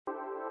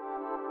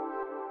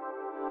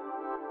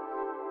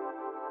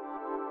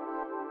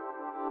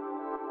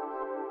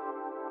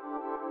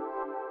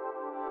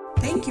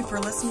Thank you for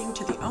listening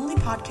to the only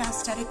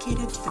podcast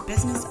dedicated to the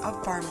business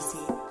of pharmacy.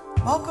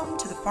 Welcome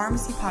to the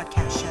Pharmacy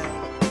Podcast Show.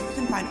 You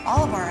can find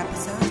all of our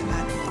episodes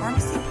at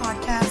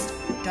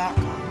pharmacypodcast.com.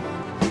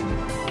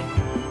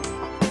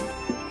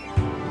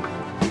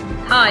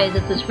 Hi,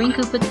 this is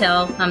Rinku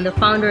Patel. I'm the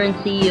founder and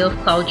CEO of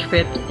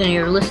KloudScript, and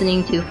you're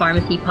listening to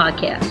Pharmacy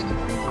Podcast.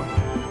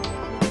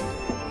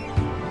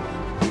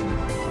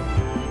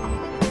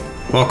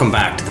 Welcome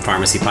back to the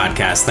Pharmacy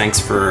Podcast. Thanks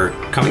for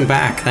coming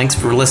back. Thanks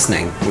for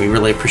listening. We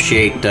really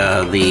appreciate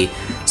the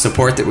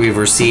support that we've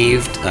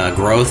received,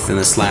 growth in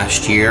this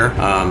last year,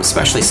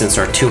 especially since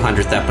our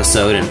 200th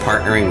episode and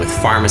partnering with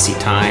Pharmacy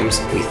Times.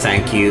 We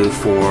thank you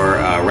for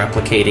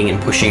replicating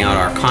and pushing out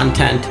our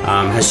content.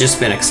 Has just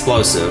been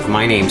explosive.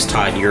 My name's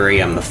Todd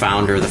Urey. I'm the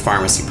founder of the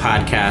Pharmacy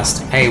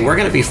Podcast. Hey, we're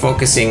going to be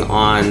focusing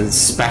on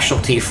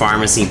specialty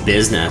pharmacy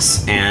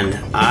business, and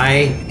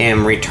I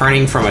am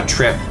returning from a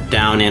trip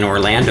down in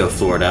Orlando,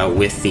 Florida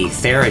with the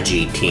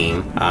Therigy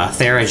team.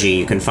 Therigy,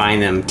 you can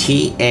find them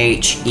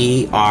THERIGY.com.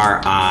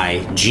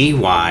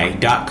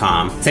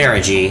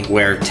 Therigy,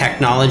 where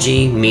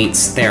technology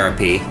meets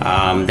therapy.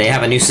 They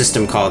have a new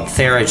system called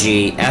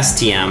Therigy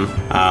STM.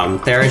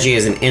 Therigy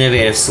is an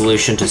innovative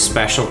solution to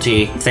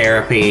specialty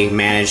therapy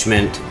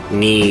management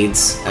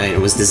needs.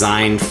 It was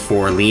designed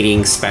for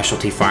leading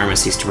specialty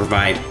pharmacies to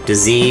provide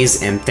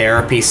disease and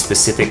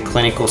therapy-specific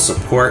clinical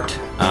support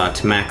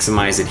to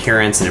maximize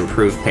adherence and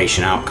improve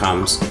patient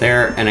outcomes.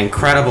 They're an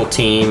incredible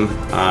team.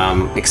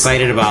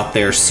 Excited about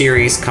their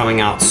series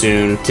coming out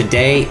soon.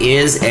 Today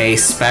is a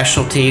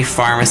specialty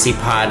pharmacy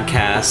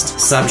podcast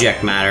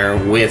subject matter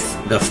with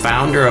the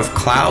founder of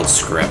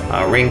KloudScript,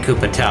 Rinku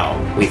Patel.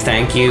 We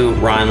thank you,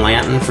 Ron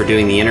Lanton, for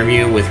doing the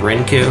interview with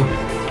Rinku.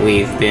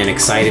 We've been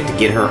excited to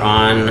get her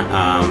on,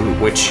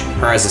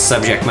 her as a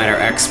subject matter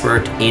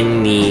expert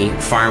in the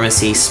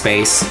pharmacy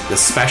space, the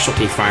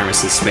specialty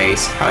pharmacy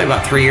space, probably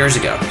about 3 years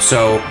ago.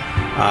 So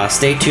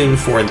stay tuned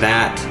for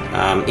that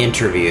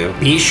interview.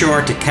 Be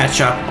sure to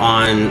catch up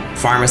on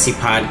Pharmacy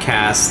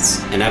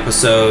Podcasts, an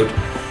episode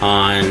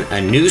on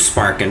a new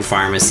spark in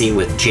pharmacy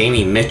with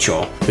Jamie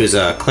Mitchell, who's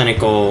a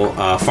clinical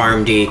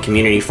PharmD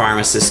community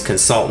pharmacist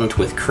consultant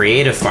with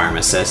Creative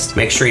Pharmacist.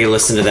 Make sure you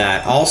listen to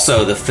that.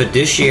 Also, the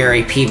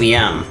Fiduciary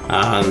PBM.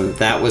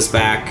 That was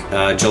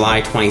back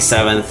July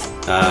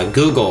 27th.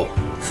 Google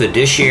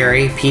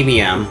Fiduciary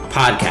PBM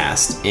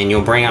podcast, and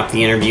you'll bring up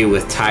the interview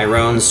with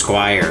Tyrone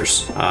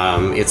Squires.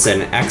 It's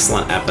an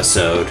excellent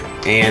episode.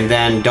 And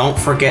then don't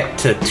forget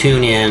to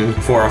tune in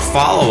for a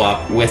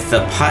follow-up with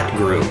the PUT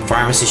group,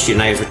 Pharmacists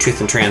United for Truth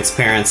and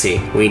Transparency.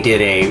 We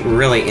did a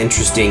really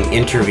interesting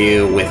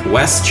interview with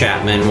Wes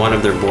Chapman, one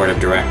of their board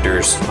of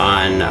directors,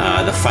 on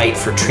the fight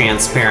for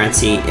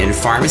transparency in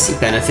pharmacy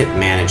benefit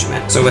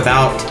management. So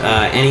without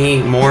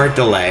any more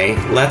delay,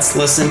 let's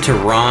listen to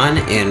Ron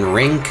and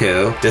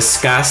Rinku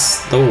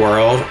discuss the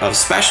world of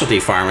specialty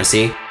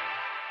pharmacy.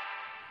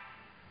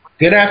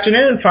 Good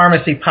afternoon,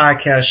 Pharmacy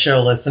Podcast Show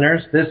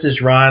listeners. This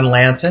is Ron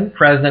Lanton,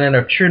 president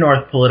of True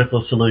North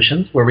Political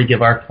Solutions, where we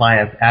give our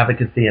clients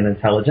advocacy and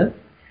intelligence.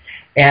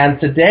 And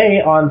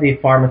today on the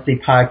Pharmacy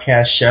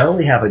Podcast Show,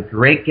 we have a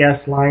great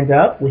guest lined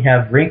up. We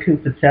have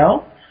Rinku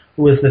Patel,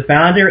 who is the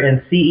founder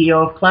and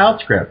CEO of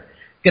KloudScript.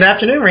 Good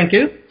afternoon,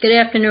 Rinku. Good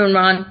afternoon,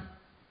 Ron.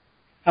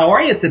 How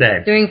are you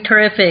today? Doing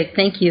terrific.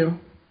 Thank you.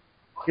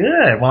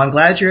 Good. Well, I'm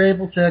glad you're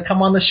able to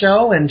come on the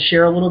show and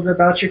share a little bit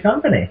about your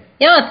company.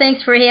 Yeah,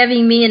 thanks for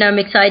having me, and I'm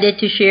excited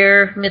to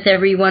share with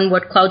everyone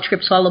what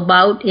KloudScript's all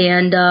about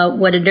and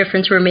what a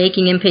difference we're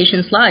making in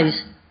patients'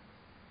 lives.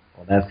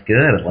 Well, that's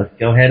good. Let's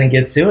go ahead and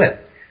get to it.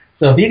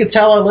 So if you could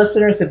tell our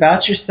listeners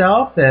about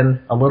yourself and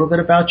a little bit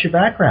about your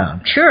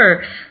background.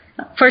 Sure.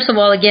 First of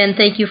all, again,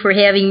 thank you for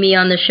having me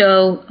on the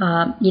show.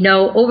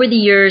 Over the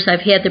years, I've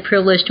had the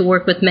privilege to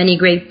work with many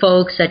great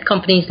folks at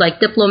companies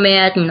like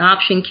Diplomat and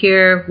Option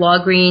Care,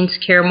 Walgreens,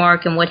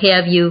 Caremark, and what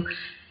have you.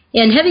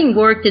 And having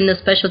worked in the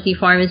specialty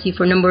pharmacy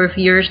for a number of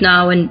years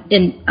now, and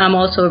I'm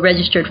also a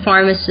registered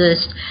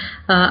pharmacist,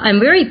 I'm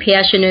very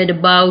passionate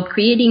about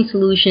creating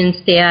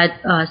solutions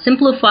that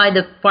simplify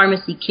the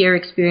pharmacy care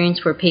experience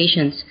for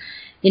patients.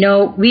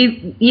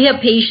 We have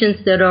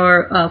patients that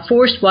are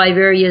forced by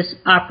various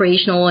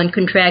operational and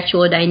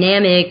contractual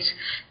dynamics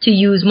to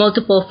use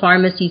multiple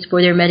pharmacies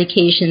for their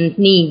medication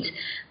needs.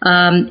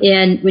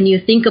 And when you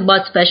think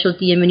about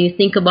specialty and when you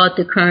think about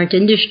the current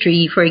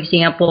industry, for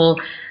example,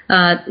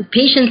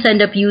 patients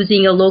end up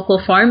using a local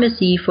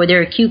pharmacy for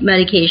their acute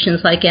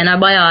medications like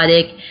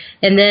antibiotic,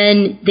 and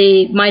then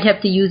they might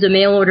have to use a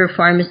mail-order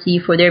pharmacy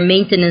for their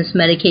maintenance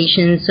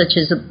medications, such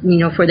as,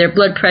 for their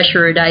blood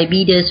pressure or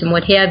diabetes and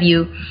what have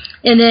you.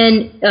 And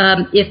then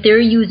if they're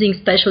using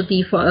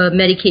specialty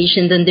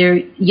medication, then they're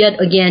yet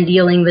again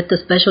dealing with the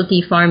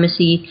specialty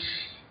pharmacy.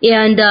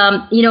 And,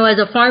 as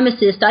a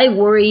pharmacist, I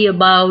worry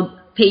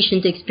about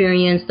patient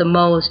experience the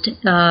most.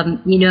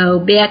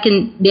 Back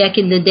in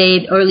the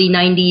day, early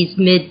 90s,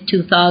 mid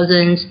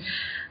 2000s,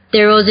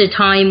 there was a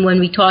time when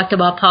we talked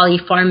about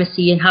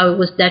polypharmacy and how it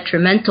was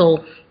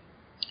detrimental.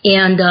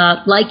 And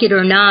like it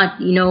or not,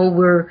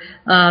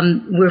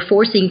 we're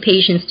forcing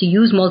patients to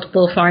use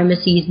multiple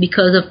pharmacies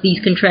because of these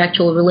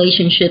contractual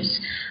relationships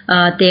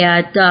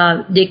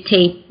that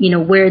dictate,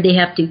 where they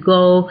have to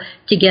go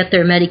to get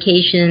their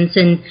medications.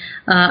 And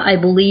I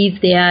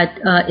believe that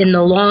in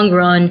the long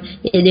run,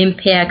 it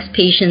impacts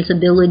patients'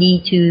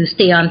 ability to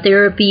stay on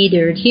therapy,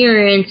 their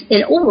adherence,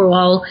 and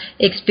overall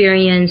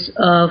experience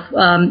of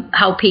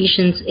how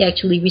patients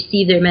actually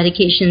receive their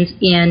medications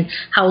and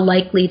how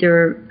likely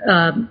they're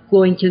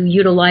going to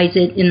utilize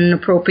it in an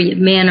appropriate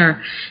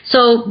manner.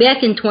 So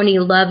back in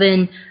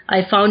 2011,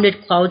 I founded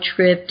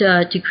KloudScript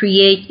to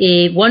create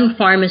a one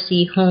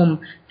pharmacy home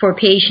for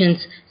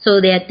patients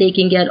so that they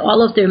can get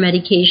all of their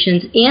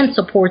medications and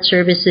support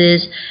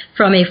services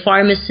from a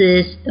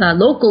pharmacist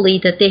locally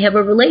that they have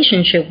a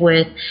relationship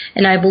with.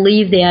 And I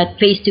believe that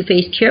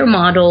face-to-face care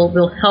model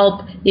will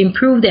help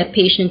improve that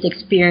patient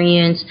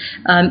experience,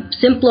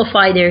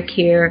 simplify their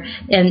care,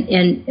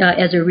 and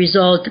as a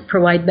result,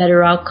 provide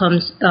better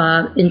outcomes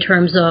in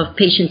terms of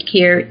patient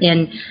care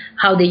and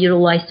how they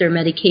utilize their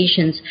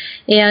medications.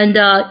 And,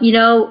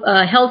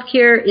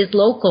 healthcare is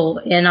local,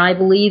 and I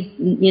believe,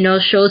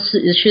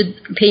 should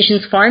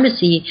patients'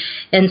 pharmacy.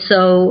 And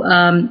so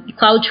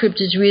KloudScript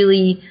is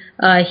really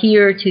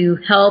here to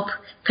help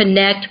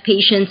connect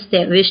patients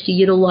that wish to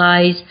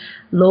utilize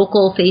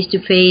local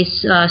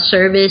face-to-face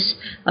service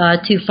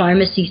to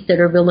pharmacies that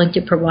are willing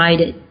to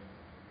provide it.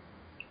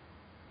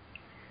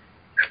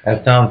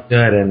 That sounds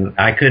good, and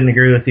I couldn't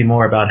agree with you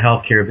more about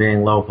healthcare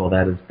being local.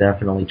 That is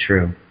definitely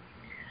true.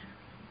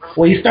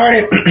 Well, you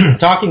started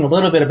talking a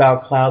little bit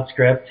about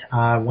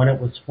KloudScript when it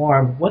was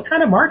formed. What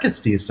kind of markets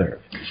do you serve?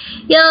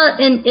 Yeah,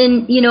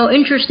 and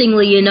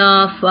interestingly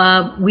enough,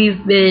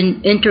 we've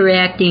been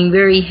interacting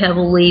very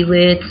heavily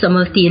with some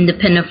of the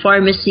independent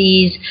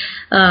pharmacies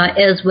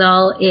as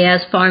well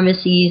as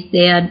pharmacies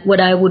that what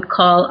I would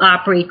call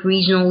operate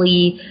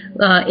regionally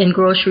in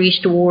grocery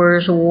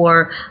stores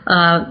or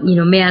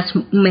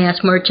mass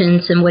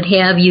merchants and what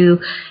have you.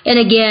 And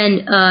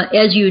again,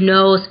 as you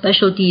know,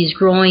 specialty is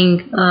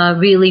growing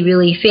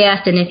really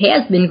fast, and it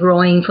has been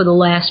growing for the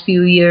last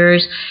few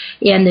years.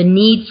 And the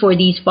need for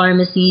these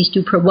pharmacies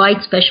to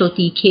provide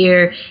specialty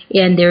care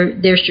and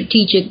their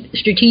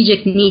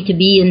strategic need to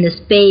be in the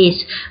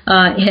space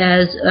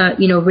has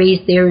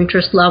raised their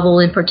interest level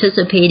in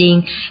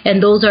participating.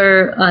 And those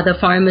are the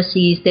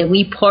pharmacies that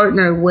we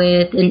partner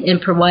with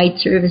and provide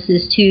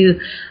services to.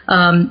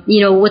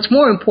 What's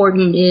more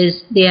important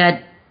is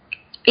that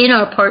in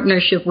our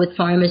partnership with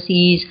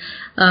pharmacies,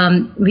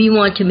 we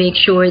want to make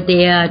sure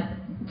that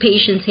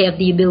patients have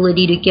the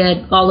ability to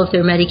get all of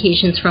their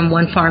medications from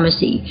one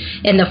pharmacy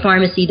and the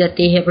pharmacy that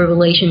they have a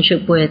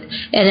relationship with.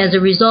 And as a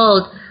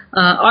result,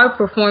 our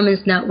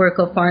performance network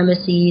of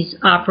pharmacies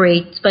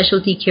operate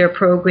specialty care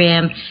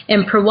program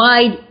and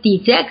provide the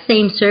exact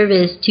same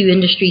service to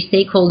industry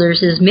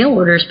stakeholders as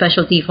mail-order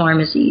specialty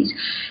pharmacies.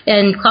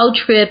 And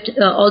KloudScript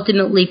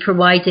ultimately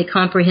provides a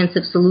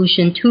comprehensive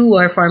solution to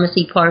our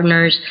pharmacy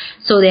partners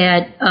so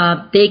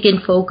that they can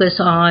focus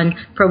on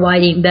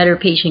providing better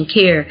patient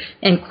care.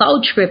 And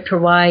KloudScript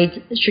provides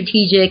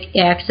strategic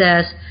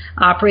access,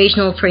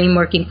 operational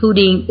framework,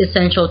 including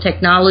essential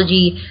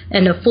technology,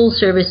 and a full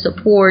service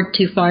support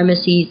to pharmacies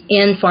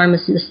and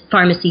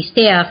pharmacy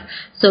staff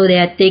so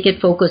that they can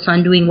focus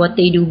on doing what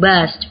they do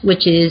best,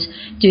 which is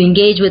to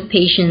engage with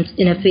patients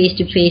in a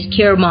face-to-face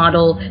care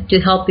model to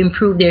help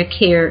improve their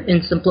care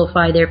and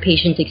simplify their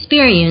patient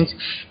experience.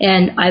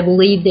 And I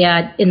believe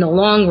that in the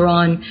long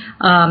run,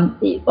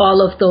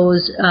 all of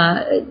those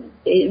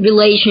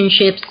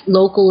relationships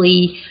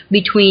locally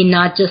between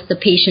not just the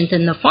patient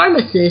and the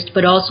pharmacist,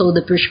 but also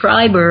the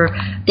prescriber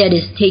that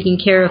is taking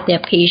care of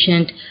that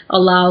patient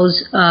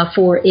allows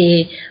for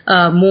a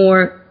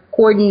more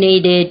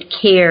coordinated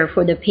care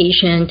for the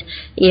patient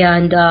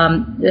and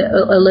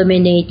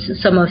eliminates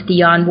some of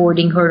the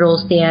onboarding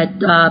hurdles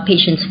that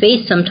patients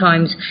face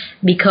sometimes,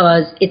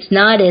 because it's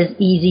not as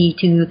easy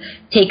to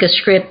take a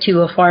script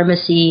to a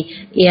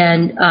pharmacy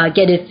and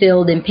get it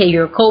filled and pay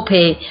your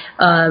copay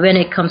when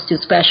it comes to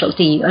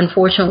specialty.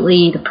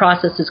 Unfortunately, the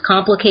process is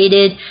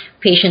complicated.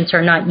 Patients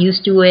are not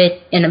used to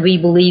it, and we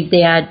believe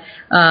that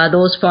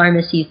those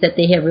pharmacies that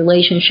they have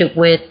relationship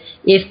with,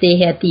 if they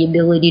had the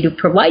ability to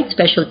provide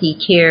specialty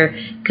care,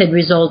 could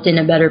result in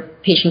a better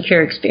patient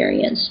care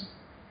experience.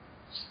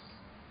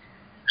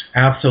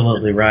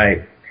 Absolutely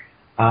right.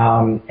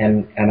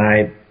 And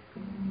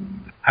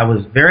I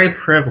was very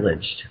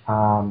privileged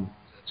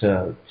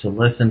to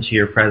listen to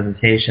your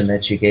presentation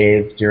that you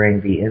gave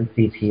during the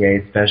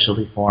NCTA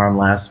Specialty Forum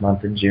last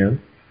month in June.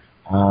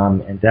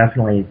 And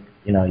definitely,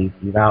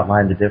 you've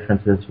outlined the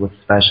differences with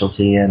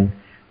specialty and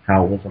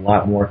how it was a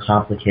lot more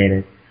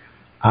complicated.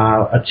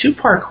 A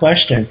two-part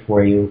question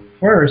for you.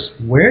 First,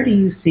 where do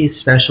you see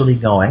specialty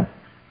going,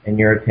 in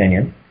your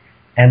opinion?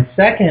 And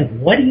second,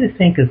 what do you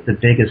think is the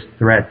biggest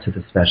threat to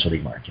the specialty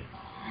market?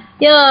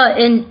 Yeah,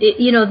 and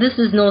this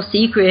is no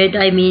secret.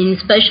 I mean,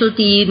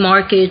 specialty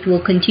market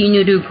will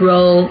continue to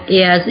grow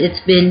as it's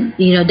been,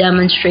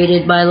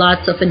 demonstrated by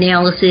lots of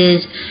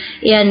analysis.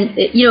 And,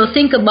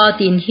 think about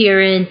the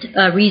inherent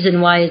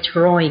reason why it's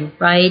growing,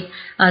 right?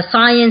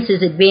 Science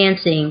is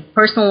advancing,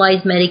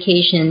 personalized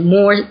medication,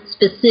 more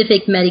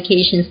specific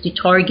medications to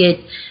target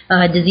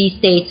disease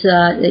states,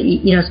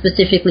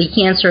 specifically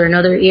cancer and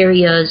other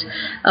areas,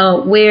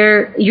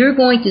 where you're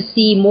going to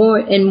see more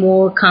and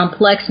more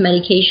complex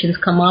medications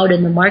come out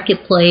in the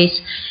marketplace.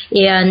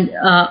 And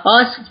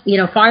us,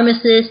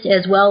 pharmacists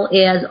as well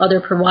as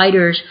other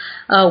providers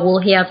will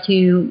have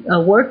to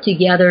work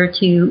together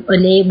to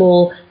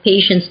enable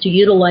patients to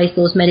utilize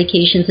those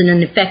medications in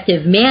an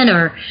effective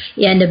manner.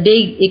 And a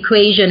big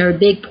equation or a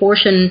big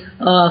portion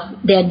of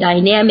that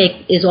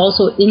dynamic is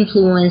also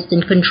influenced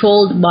and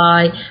controlled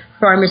by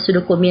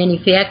pharmaceutical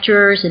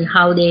manufacturers and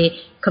how they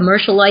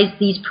commercialize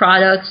these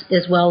products,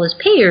 as well as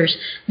payers,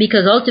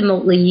 because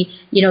ultimately,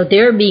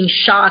 they're being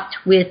shocked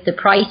with the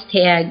price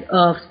tag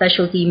of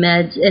specialty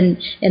meds,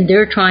 and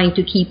they're trying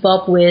to keep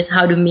up with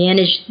how to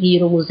manage the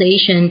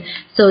utilization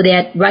so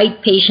that right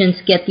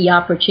patients get the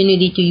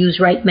opportunity to use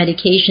right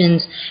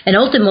medications, and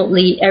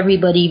ultimately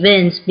everybody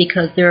wins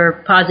because there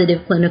are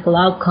positive clinical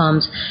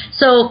outcomes.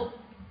 So,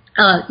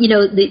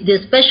 the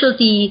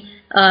specialty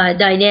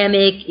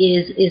dynamic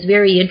is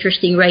very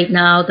interesting right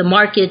now. The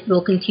market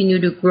will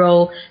continue to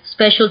grow.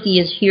 Specialty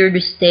is here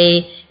to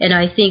stay, and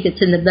I think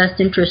it's in the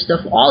best interest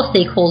of all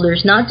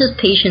stakeholders, not just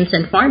patients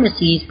and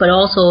pharmacies, but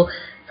also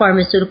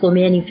pharmaceutical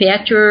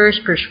manufacturers,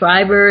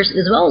 prescribers,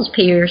 as well as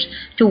payers,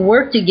 to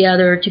work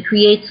together to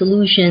create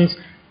solutions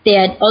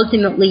that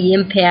ultimately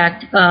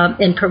impact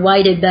and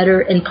provide a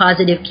better and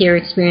positive care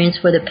experience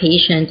for the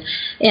patient.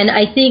 And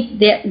I think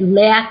that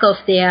lack of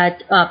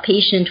that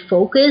patient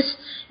focus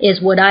is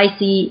what I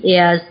see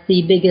as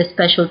the biggest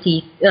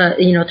specialty,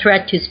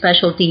 threat to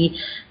specialty,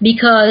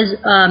 because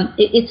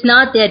it's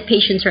not that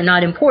patients are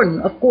not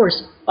important. Of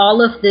course,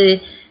 all of the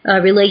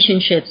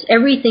relationships,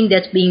 everything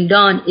that's being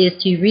done is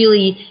to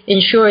really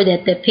ensure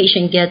that the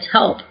patient gets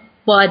help.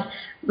 But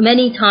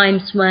many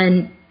times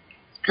when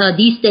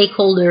these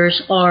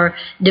stakeholders are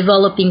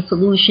developing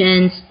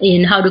solutions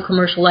in how to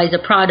commercialize a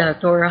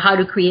product, or how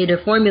to create a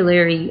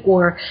formulary,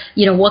 or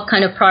what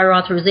kind of prior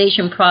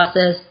authorization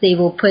process they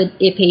will put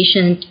a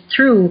patient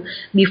through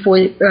before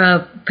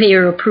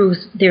payer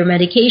approves their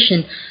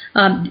medication.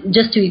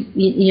 Just to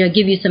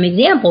give you some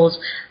examples,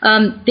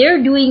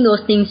 they're doing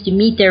those things to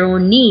meet their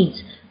own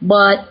needs,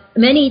 but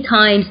many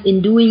times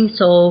in doing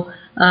so,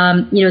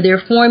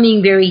 they're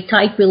forming very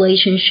tight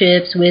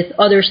relationships with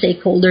other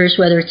stakeholders,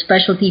 whether it's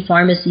specialty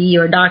pharmacy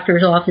or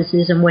doctor's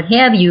offices and what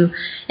have you,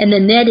 and the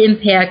net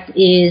impact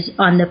is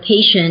on the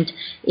patient.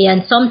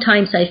 And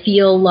sometimes I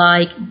feel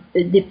like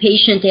the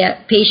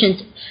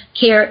patient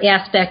care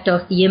aspect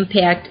of the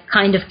impact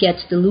kind of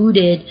gets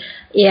diluted.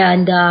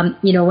 And,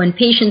 when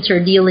patients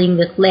are dealing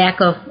with lack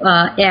of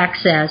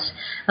access,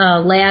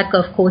 lack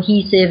of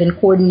cohesive and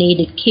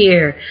coordinated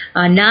care,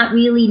 not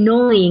really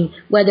knowing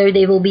whether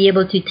they will be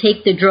able to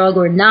take the drug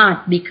or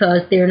not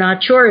because they're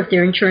not sure if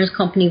their insurance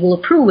company will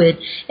approve it.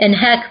 And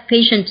heck,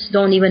 patients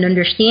don't even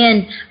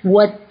understand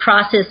what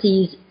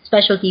processes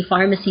specialty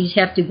pharmacies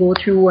have to go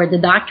through, or the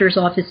doctor's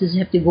offices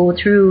have to go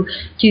through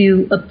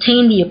to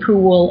obtain the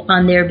approval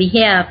on their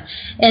behalf.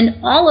 And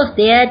all of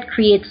that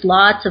creates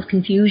lots of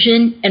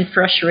confusion and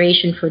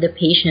frustration for the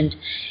patient.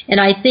 And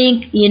I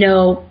think,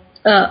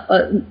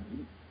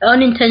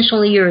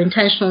 unintentionally or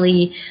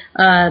intentionally,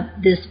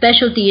 the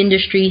specialty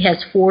industry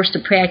has forced the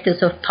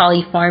practice of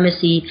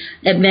polypharmacy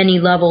at many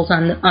levels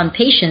on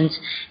patients.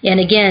 And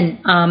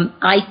again,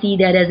 I see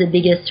that as the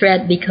biggest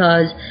threat,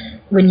 because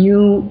when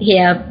you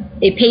have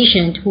a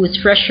patient who is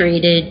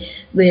frustrated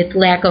with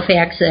lack of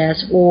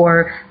access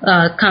or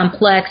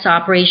complex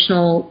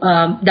operational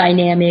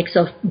dynamics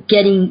of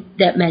getting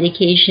that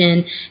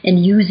medication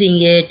and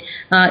using it,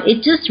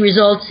 it just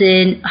results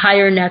in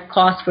higher net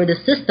costs for the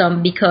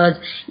system, because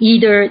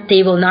either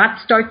they will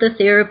not start the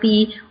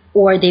therapy,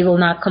 or they will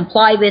not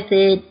comply with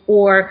it,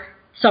 or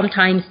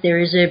sometimes there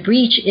is a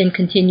breach in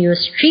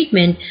continuous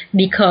treatment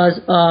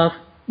because of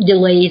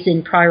delays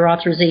in prior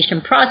authorization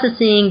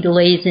processing,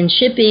 delays in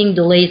shipping,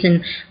 delays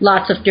in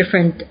lots of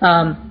different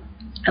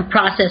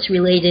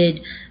process-related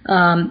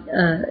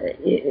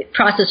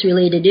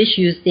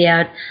issues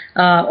that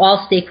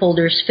all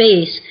stakeholders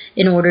face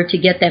in order to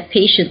get that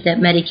patient that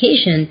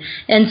medication.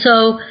 And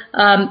so,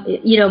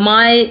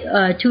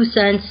 my 2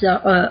 cents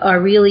are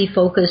really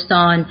focused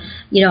on,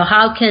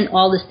 how can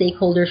all the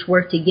stakeholders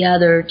work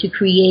together to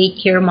create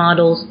care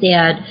models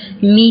that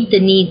meet the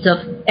needs of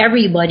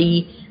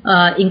everybody,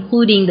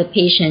 including the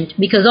patient,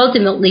 because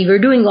ultimately we're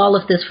doing all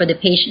of this for the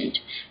patient.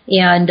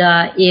 And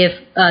if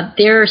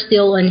they're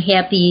still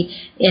unhappy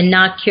and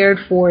not cared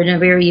for in a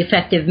very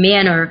effective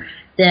manner,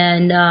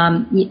 then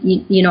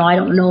I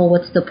don't know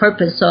what's the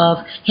purpose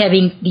of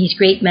having these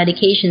great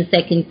medications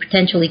that can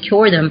potentially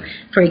cure them.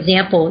 For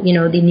example,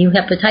 the new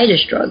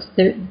hepatitis drugs.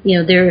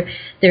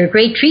 They're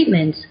great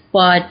treatments,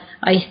 but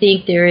I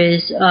think there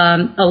is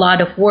a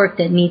lot of work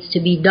that needs to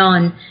be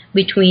done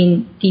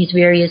between these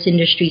various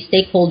industry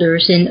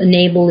stakeholders in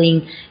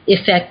enabling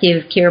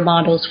effective care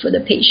models for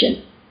the patient.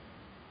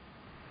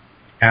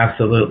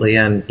 Absolutely.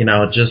 And,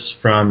 just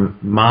from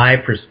my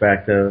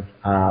perspective,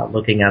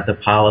 looking at the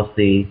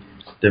policy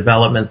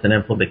developments and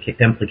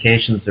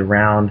implications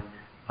around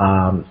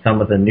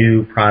some of the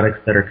new products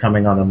that are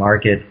coming on the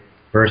market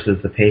versus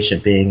the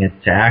patient being able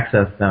to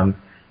access them,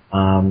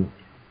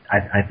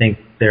 I think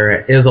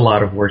there is a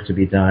lot of work to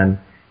be done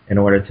in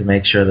order to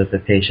make sure that the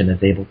patient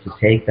is able to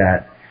take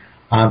that.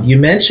 You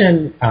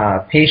mentioned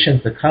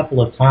patients a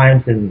couple of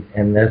times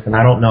in this, and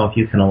I don't know if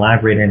you can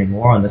elaborate any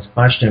more on this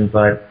question,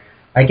 but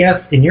I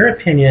guess, in your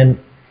opinion,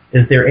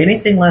 is there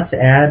anything left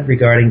to add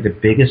regarding the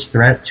biggest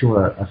threat to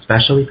a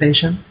specialty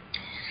patient?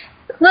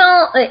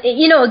 Well,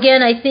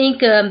 again, I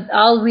think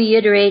I'll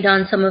reiterate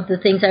on some of the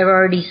things I've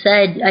already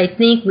said. I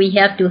think we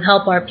have to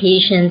help our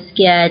patients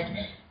get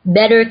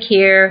better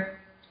care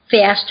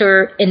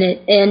faster and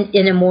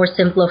in a more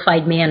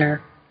simplified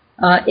manner.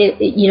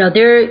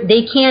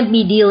 They can't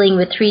be dealing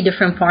with 3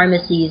 different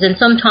pharmacies, and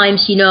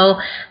sometimes,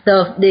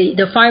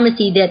 the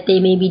pharmacy that they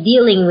may be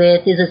dealing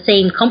with is the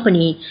same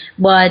company,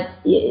 but,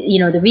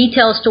 the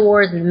retail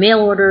stores and mail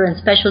order and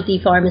specialty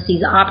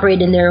pharmacies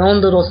operate in their own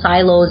little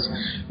silos,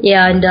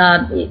 and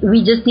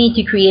we just need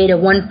to create a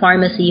one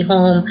pharmacy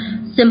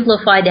home,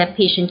 simplify that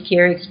patient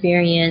care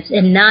experience,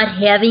 and not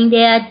having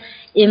that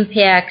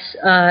impacts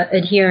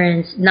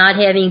adherence, not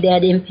having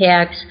that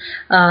impacts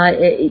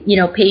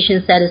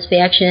patient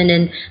satisfaction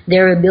and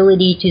their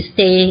ability to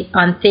stay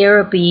on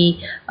therapy,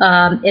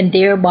 and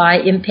thereby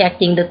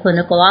impacting the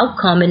clinical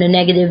outcome in a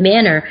negative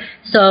manner.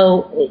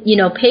 So,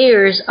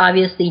 payors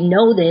obviously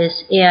know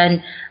this,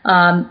 and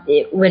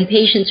when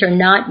patients are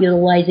not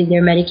utilizing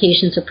their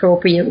medications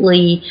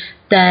appropriately,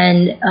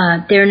 then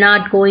they're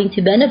not going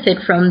to benefit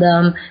from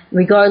them,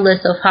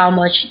 regardless of how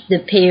much the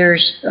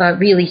payers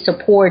really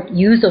support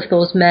use of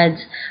those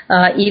meds,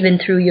 even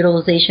through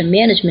utilization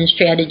management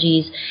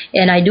strategies.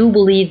 And I do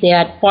believe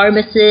that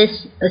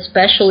pharmacists,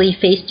 especially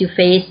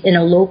face-to-face in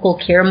a local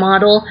care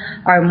model,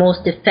 are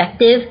most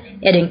effective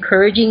at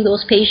encouraging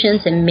those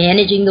patients and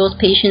managing those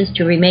patients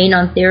to remain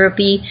on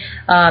therapy.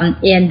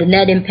 And the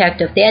net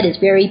impact of that is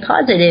very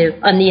positive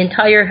on the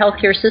entire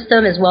healthcare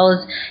system as well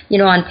as,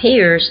 on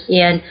payers.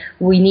 And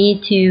we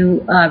need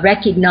to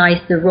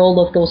recognize the role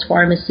of those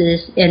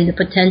pharmacists and the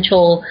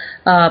potential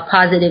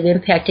positive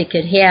impact it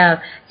could have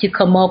to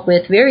come up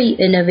with very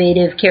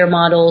innovative care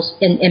models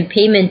and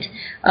payment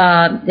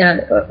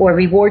or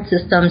reward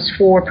systems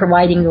for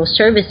providing those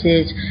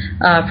services,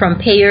 from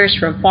payors,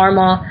 from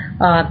pharma,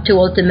 to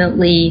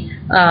ultimately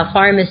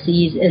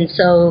pharmacies. And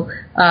so,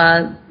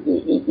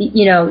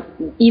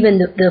 even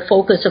the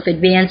focus of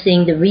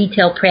advancing the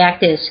retail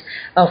practice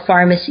of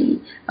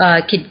pharmacy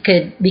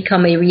could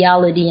become a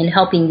reality in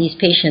helping these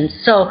patients.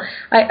 So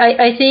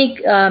I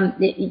think,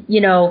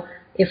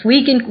 if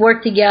we can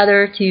work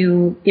together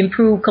to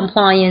improve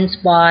compliance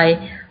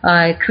by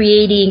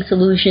creating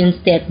solutions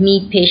that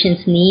meet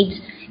patients' needs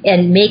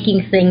and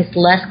making things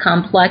less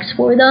complex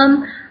for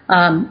them,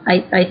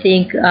 I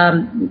think,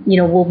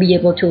 we'll be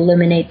able to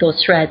eliminate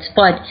those threats.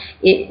 But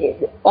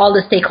all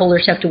the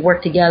stakeholders have to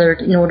work together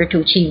in order to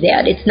achieve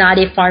that. It's not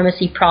a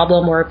pharmacy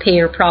problem or a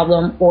payer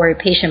problem or a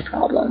patient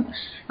problem.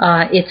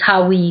 It's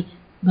how we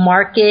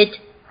market,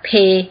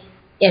 pay,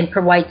 and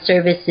provide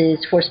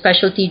services for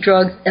specialty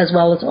drugs as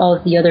well as all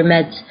of the other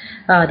meds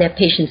that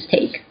patients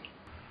take.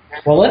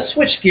 Well, let's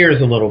switch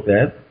gears a little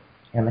bit.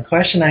 And the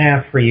question I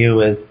have for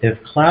you is, if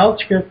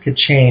KloudScript could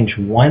change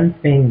one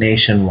thing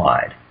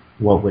nationwide,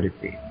 what would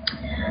it be?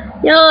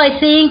 I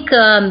think,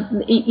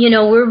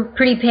 we're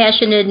pretty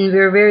passionate and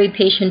we're very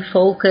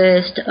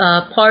patient-focused.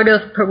 Part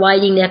of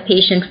providing that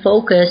patient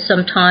focus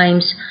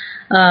sometimes,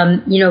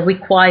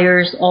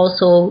 requires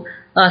also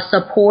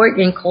support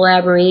and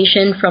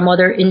collaboration from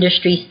other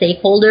industry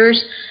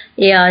stakeholders.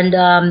 And,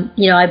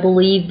 I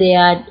believe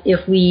that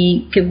if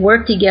we could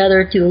work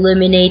together to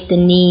eliminate the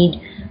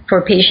need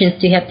for patients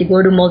to have to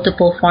go to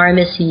multiple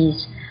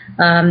pharmacies,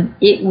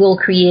 it will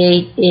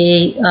create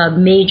a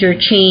major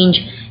change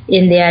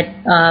in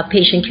that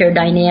patient care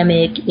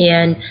dynamic.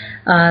 And,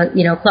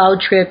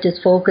 KloudScript is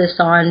focused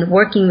on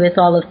working with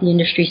all of the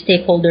industry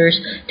stakeholders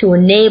to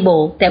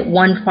enable that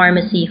one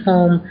pharmacy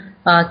home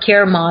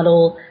care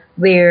model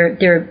where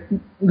they're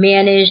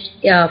managed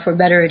for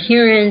better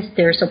adherence,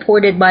 they're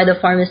supported by the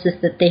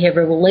pharmacist that they have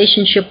a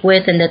relationship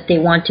with and that they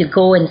want to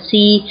go and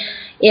see.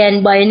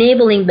 And by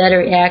enabling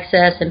better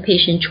access and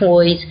patient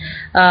choice,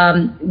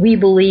 we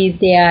believe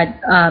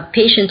that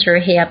patients are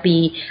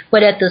happy,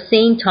 but at the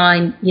same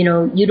time,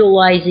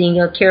 utilizing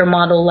a care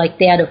model like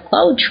that of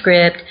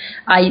KloudScript,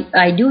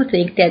 I do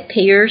think that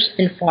payers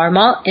and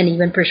pharma and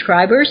even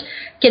prescribers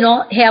can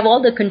have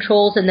all the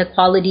controls and the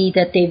quality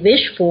that they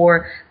wish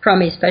for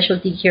from a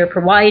specialty care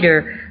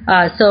provider.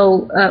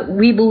 So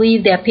we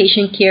believe that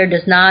patient care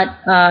does not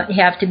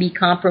have to be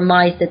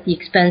compromised at the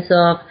expense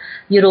of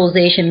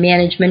utilization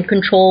management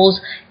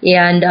controls,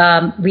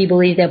 and we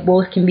believe that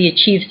both can be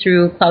achieved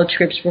through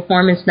CloudScript's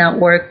Performance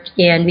Network,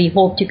 and we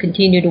hope to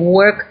continue to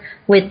work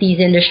with these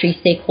industry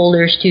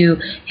stakeholders to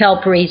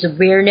help raise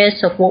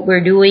awareness of what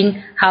we're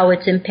doing, how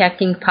it's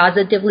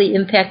positively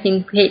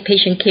impacting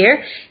patient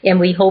care, and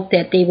we hope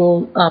that they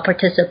will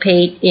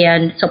participate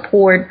and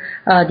support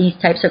these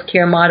types of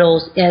care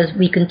models as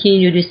we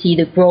continue to see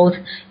the growth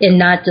in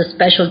not just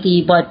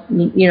specialty, but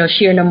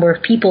sheer number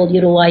of people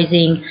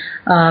utilizing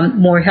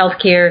more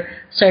healthcare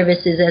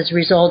services as a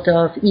result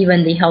of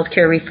even the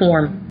healthcare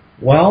reform.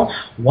 Well,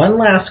 one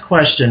last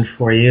question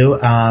for you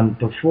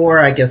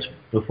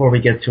before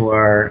we get to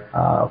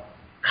our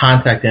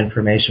contact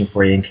information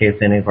for you, in case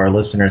any of our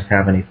listeners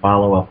have any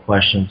follow-up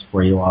questions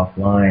for you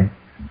offline.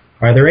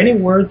 Are there any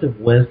words of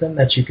wisdom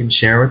that you can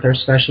share with our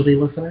specialty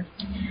listeners?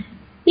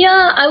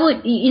 Yeah, I would,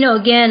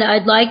 again,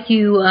 I'd like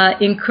to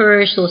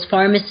encourage those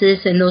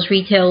pharmacists and those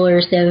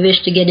retailers that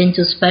wish to get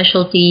into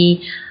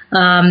specialty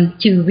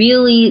to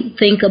really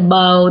think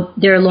about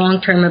their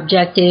long-term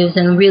objectives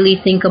and really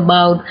think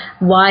about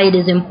why it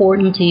is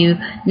important to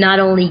not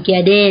only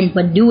get in,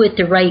 but do it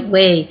the right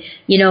way.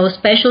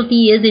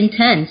 Specialty is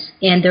intense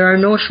and there are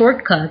no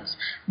shortcuts,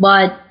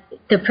 but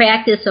the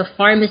practice of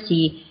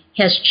pharmacy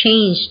has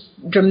changed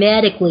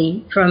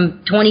dramatically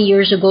from 20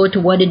 years ago to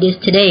what it is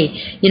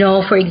today.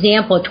 For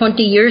example,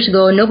 20 years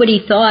ago,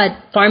 nobody thought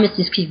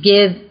pharmacists could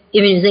give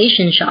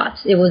immunization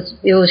shots. It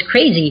was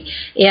crazy.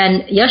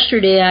 And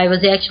yesterday I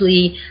was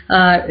actually,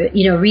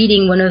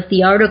 reading one of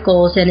the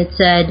articles, and it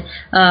said,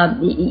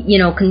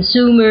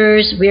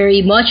 consumers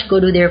very much go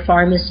to their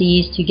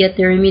pharmacies to get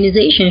their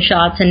immunization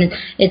shots, and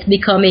it's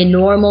become a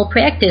normal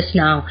practice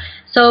now.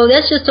 So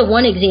that's just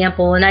one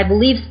example, and I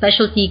believe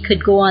specialty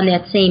could go on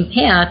that same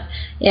path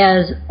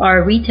as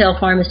our retail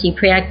pharmacy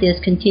practice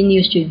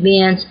continues to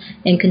advance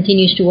and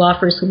continues to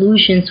offer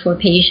solutions for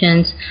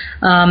patients.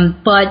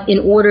 But in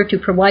order to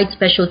provide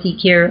specialty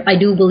care, I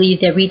do believe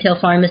that retail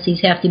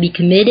pharmacies have to be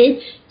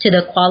committed to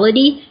the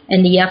quality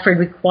and the effort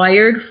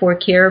required for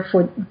care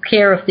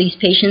of these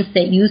patients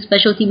that use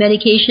specialty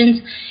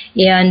medications.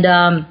 And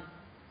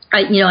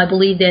I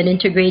believe that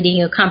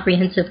integrating a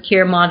comprehensive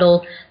care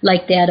model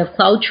like that of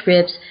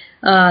CloudScript's,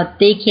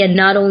 they can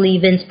not only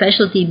win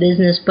specialty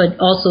business, but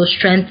also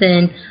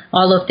strengthen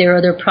all of their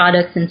other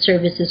products and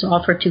services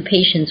offered to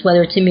patients,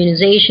 whether it's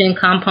immunization,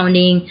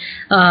 compounding,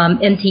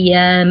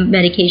 MTM,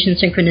 medication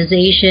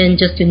synchronization,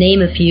 just to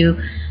name a few.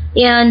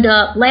 And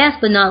last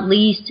but not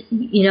least,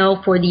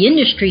 for the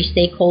industry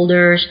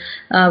stakeholders,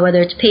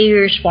 whether it's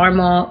payors,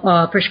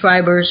 pharma,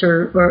 prescribers,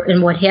 or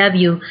and what have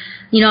you,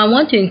 I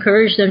want to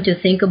encourage them to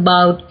think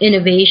about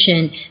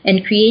innovation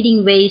and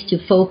creating ways to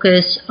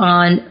focus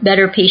on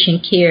better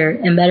patient care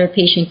and better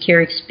patient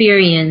care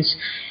experience.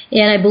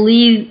 And I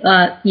believe,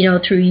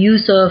 through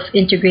use of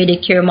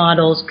integrated care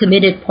models,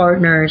 committed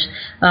partners,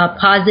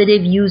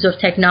 positive use of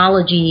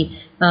technology,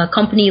 a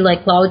company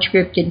like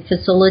CloudScript can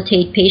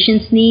facilitate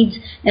patients' needs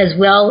as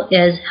well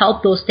as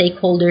help those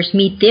stakeholders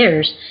meet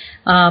theirs.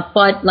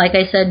 But like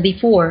I said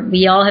before,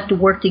 we all have to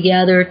work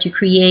together to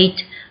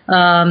create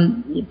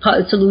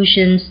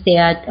solutions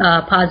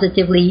that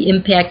positively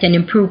impact and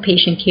improve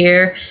patient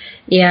care,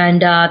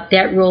 and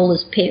that role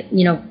is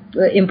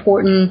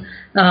important,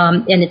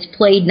 and it's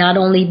played not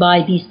only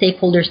by these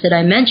stakeholders that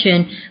I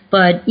mentioned,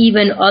 but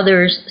even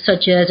others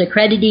such as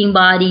accrediting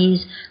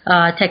bodies,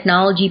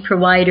 technology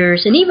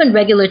providers, and even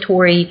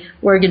regulatory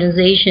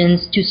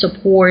organizations to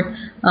support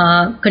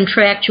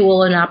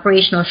contractual and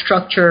operational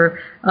structure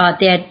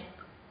that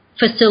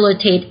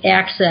facilitate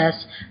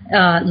access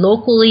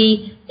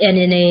locally and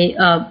in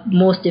a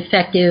most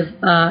effective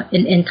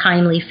and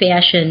timely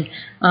fashion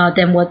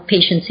than what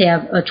patients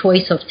have a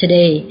choice of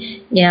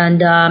today.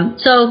 And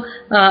so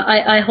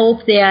I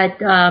hope that,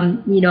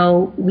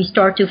 we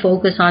start to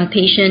focus on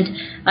patient.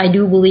 I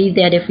do believe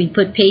that if we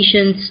put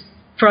patients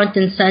front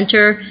and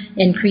center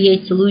and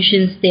create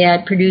solutions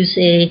that produce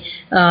a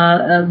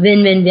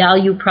win-win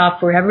value prop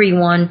for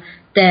everyone,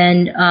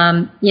 then,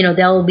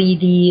 that will be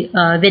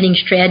the winning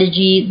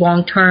strategy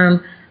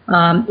long-term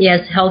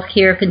as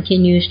healthcare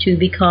continues to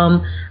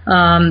become,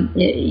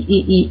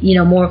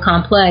 more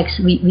complex.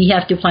 We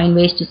have to find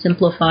ways to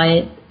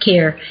simplify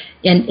care.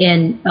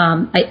 And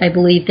I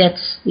believe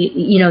that's,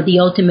 the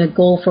ultimate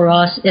goal for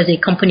us as a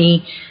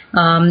company,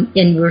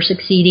 and we're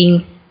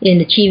succeeding in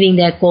achieving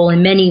that goal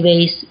in many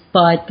ways,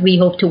 but we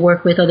hope to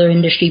work with other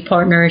industry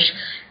partners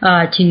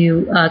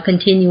to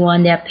continue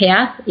on that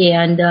path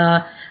and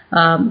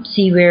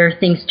see where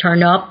things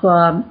turn up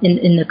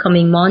in the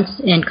coming months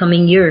and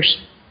coming years.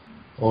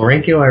 Well,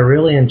 Rinku, I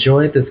really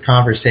enjoyed this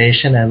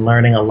conversation and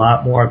learning a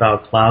lot more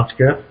about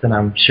CloudScript, and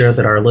I'm sure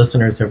that our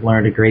listeners have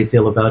learned a great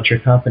deal about your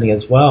company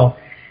as well.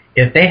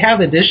 If they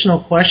have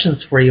additional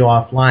questions for you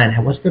offline,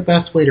 what's the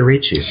best way to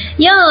reach you?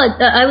 Yeah,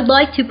 I would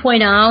like to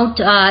point out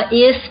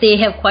if they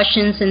have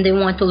questions and they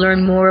want to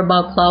learn more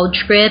about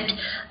CloudScript,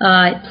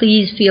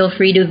 please feel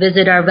free to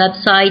visit our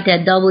website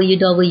at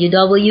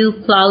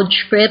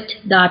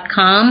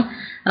www.cloudscript.com.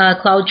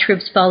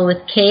 CloudScript spelled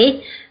with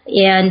K.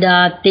 And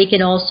they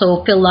can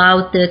also fill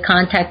out the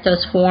contact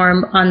us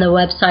form on the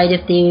website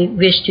if they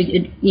wish to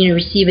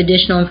receive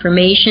additional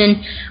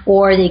information,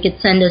 or they could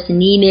send us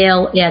an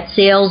email at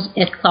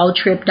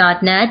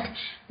sales@cloudscript.net,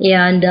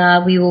 and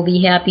we will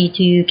be happy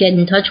to get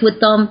in touch with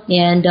them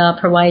and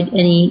provide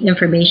any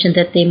information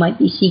that they might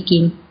be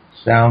seeking.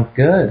 Sounds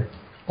good.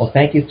 Well,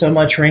 thank you so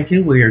much,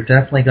 Rinku. We are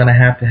definitely going to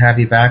have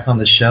you back on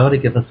the show to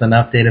give us an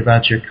update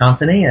about your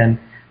company and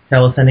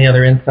tell us any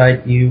other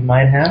insight you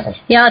might have.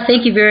 Yeah,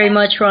 thank you very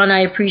much, Ron. I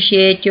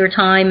appreciate your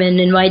time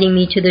and inviting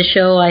me to the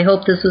show. I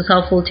hope this was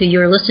helpful to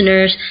your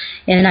listeners,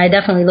 and I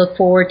definitely look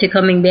forward to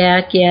coming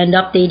back and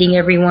updating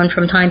everyone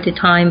from time to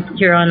time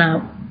here on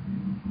out.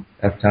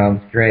 That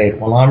sounds great.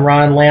 Well, I'm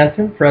Ron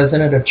Lanton,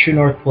 President of True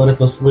North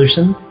Political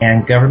Solutions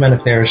and Government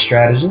Affairs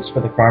Strategist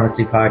for the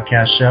Pharmacy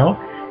Podcast Show.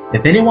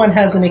 If anyone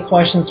has any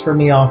questions for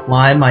me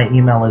offline, my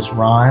email is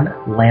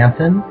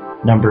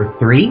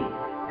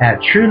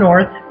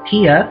ronlanton3@truenorthps,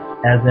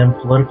 as in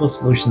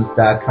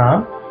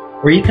politicalsolutions.com,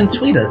 or you can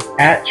tweet us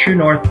at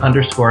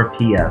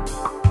truenorth_ps.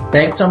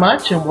 Thanks so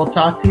much, and we'll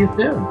talk to you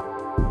soon.